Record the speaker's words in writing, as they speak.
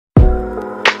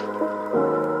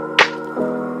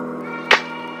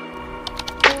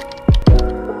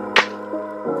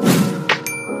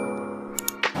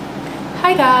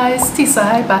guys,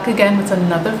 Tisai back again with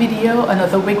another video,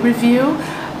 another wig review.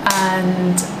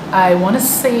 And I want to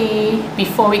say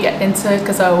before we get into it,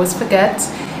 because I always forget,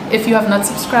 if you have not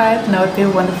subscribed, now would be a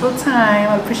wonderful time.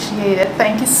 I appreciate it.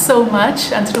 Thank you so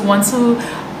much. And to the ones who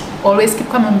always keep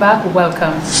coming back,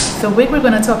 welcome. The wig we're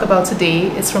going to talk about today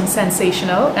is from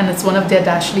Sensationnel, and it's one of their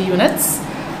Dashley units.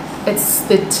 It's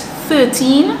the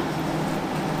 13,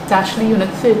 Dashley unit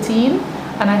 13,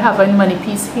 and I have in Money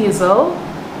Piece Hazel.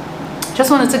 Just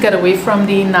wanted to get away from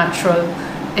the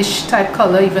natural-ish type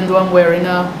color, even though I'm wearing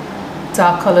a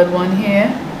dark colored one here.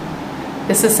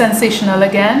 This is Sensationnel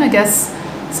again. I guess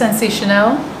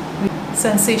Sensationnel.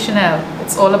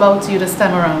 It's all about you this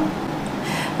time around.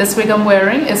 This wig I'm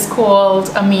wearing is called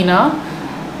Amina.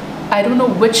 I don't know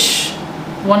which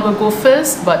one will go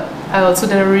first, but I also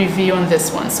did a review on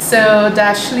this one. So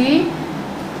Dashley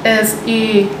is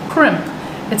a crimp.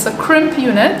 It's a crimp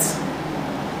unit.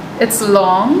 It's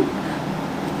long,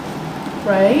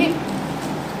 right?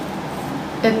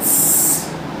 It's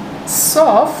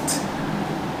soft.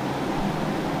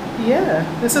 Yeah,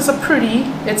 this is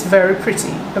it's very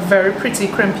pretty. A very pretty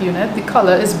crimp unit. The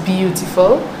color is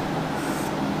beautiful.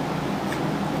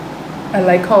 I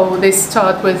like how they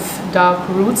start with dark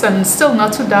roots and still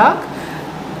not too dark.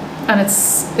 And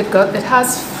it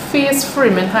has face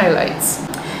framing highlights.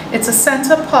 It's a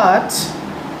center part,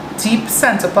 deep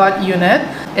center part unit.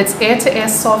 It's air-to-air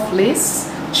soft lace,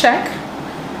 check.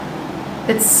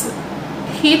 It's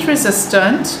heat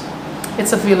resistant.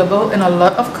 It's available in a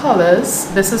lot of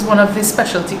colors. This is one of the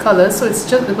specialty colors, so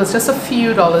it was just a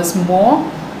few dollars more.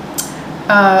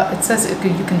 It says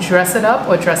you can dress it up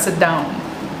or dress it down.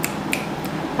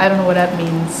 I don't know what that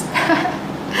means.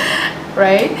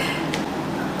 Right?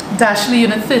 Dashley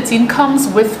unit 13 comes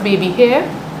with baby hair.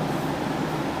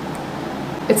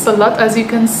 It's a lot, as you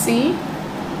can see.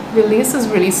 The lace is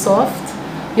really soft.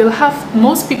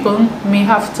 Most people may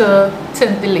have to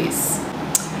tint the lace.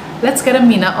 Let's get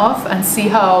Amina off and see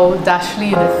how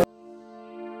Dashley unit.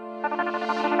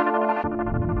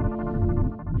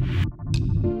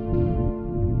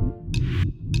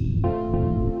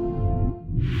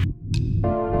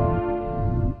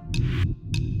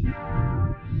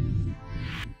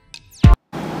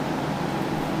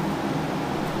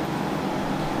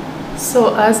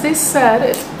 So as they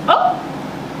said,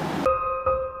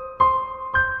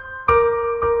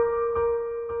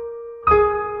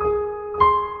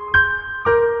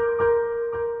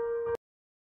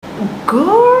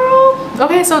 girl,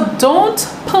 okay, so don't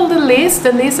pull the lace.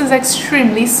 The lace is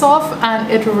extremely soft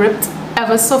and it ripped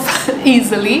ever so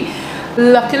easily.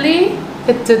 Luckily,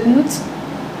 it didn't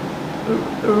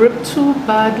rip too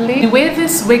badly. The way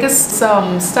this wig is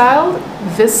styled,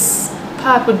 this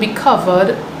part would be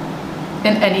covered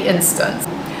in any instance.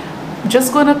 I'm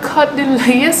just gonna cut the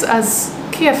lace as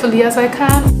carefully as I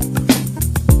can.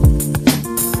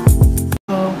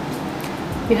 So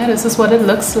yeah, this is what it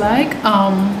looks like.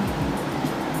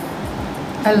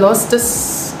 I lost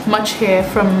this much hair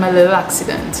from my little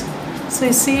accident. So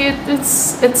you see,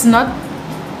 it's not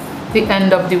the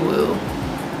end of the world.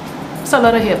 It's a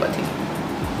lot of hair, but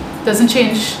it doesn't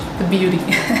change the beauty.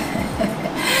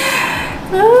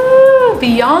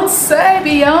 Beyonce,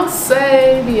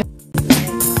 Beyonce.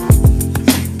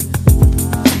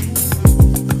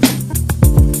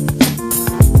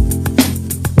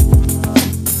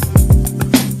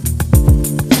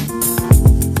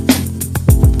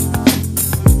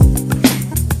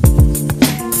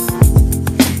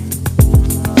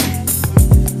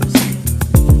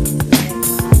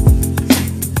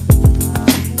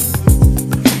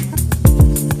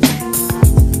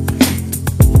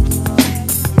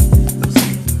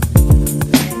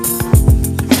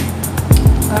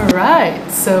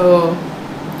 So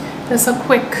there's a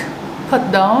quick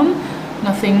put down,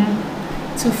 nothing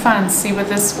too fancy with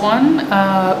this one.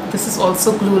 This is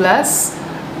also glueless.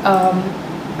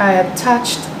 I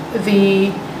attached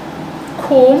the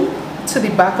comb to the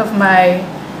back of my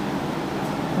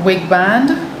wig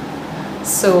band,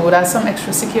 so that's some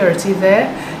extra security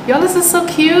there. Y'all, this is so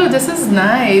cute. This is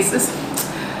nice. It's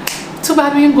too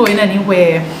bad we ain't going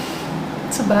anywhere.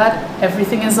 Too bad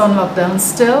everything is on lockdown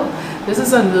still. This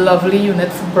is a lovely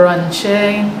unit for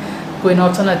brunching, going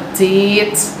out on a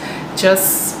date.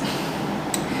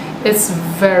 It's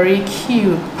very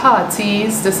cute.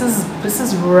 Parties. This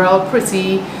is real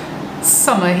pretty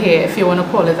summer hair, if you want to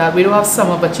call it that. We don't have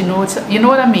summer, but you know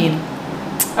what I mean.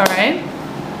 All right.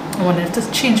 I wanted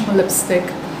to change my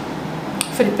lipstick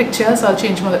for the pictures. I'll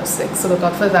change my lipstick, so look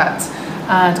out for that.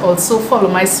 And also follow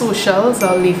my socials.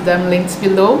 I'll leave them linked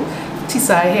below.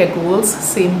 Tisai Hair Goals,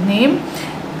 same name.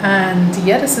 And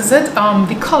yeah, this is it.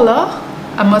 The color,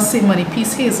 I must say, Money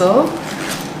Piece Hazel.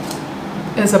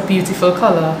 is a beautiful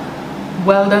color.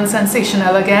 Well done,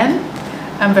 Sensationnel again.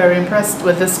 I'm very impressed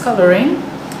with this coloring,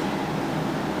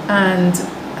 and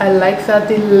I like that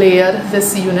they layered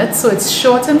this unit so it's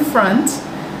short in front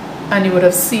and you would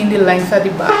have seen the length at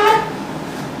the back.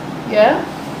 Yeah,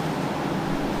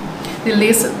 the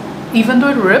lace, even though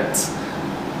it ripped,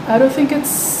 I don't think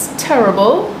it's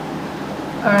terrible.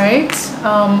 All right,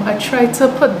 I tried to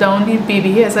put down the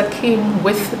baby hairs that came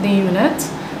with the unit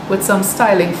with some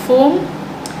styling foam,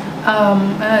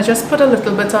 and I just put a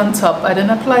little bit on top. I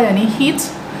didn't apply any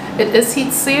heat. It is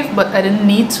heat safe, but I didn't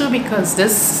need to because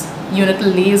this unit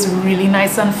lays really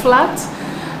nice and flat,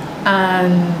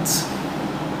 and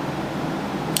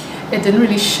it didn't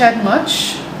really shed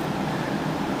much,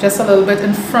 just a little bit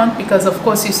in front because of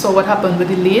course you saw what happened with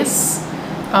the lace.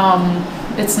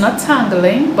 It's not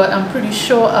tangling, but I'm pretty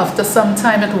sure after some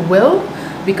time it will,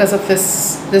 because of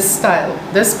this style,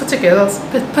 this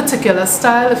particular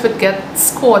style. If it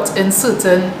gets caught in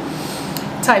certain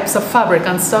types of fabric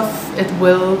and stuff, it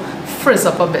will frizz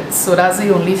up a bit, so that's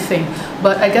the only thing.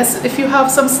 But I guess if you have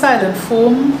some styling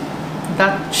foam,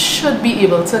 that should be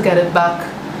able to get it back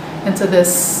into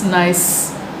this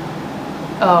nice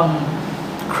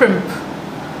crimp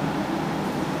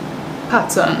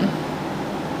pattern.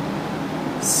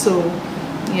 So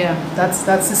yeah, that's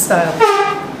the style.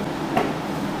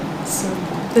 So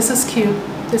this is cute.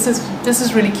 This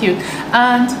is really cute,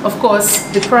 and of course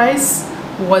the price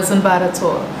wasn't bad at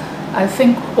all. I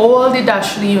think all the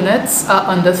Dashley units are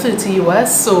under 30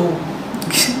 US, so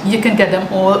you can get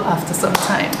them all after some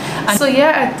time. And so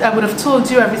yeah, I would have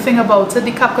told you everything about it.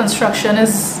 The cap construction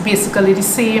is basically the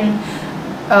same.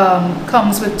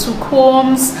 Comes with 2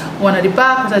 combs, one at the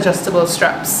back with adjustable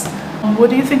straps. What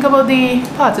do you think about the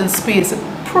pattern space? It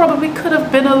probably could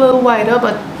have been a little wider,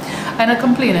 but I'm not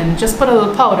complaining. Just put a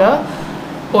little powder,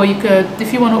 or you could,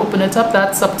 if you want to open it up,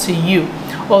 that's up to you.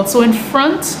 Also in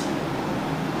front,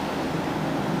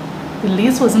 the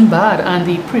lace wasn't bad, and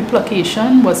the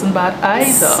pre-plication wasn't bad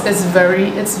either. It's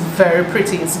very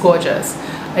pretty. It's gorgeous.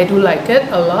 I do like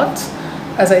it a lot.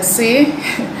 As I say,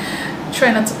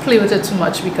 try not to play with it too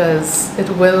much because it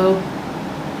will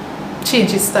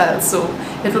change its style. So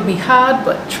it will be hard,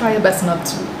 but try your best not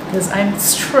to, because I'm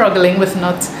struggling with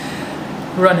not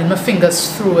running my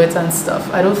fingers through it and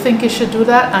stuff. I don't think you should do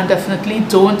that, and definitely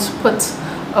don't put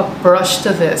a brush to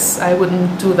this. I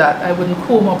wouldn't do that. I wouldn't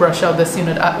comb or brush out this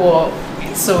unit at all.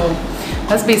 So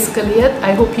that's basically it.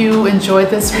 I hope you enjoyed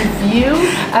this review.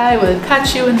 I will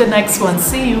catch you in the next one.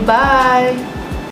 See you. Bye.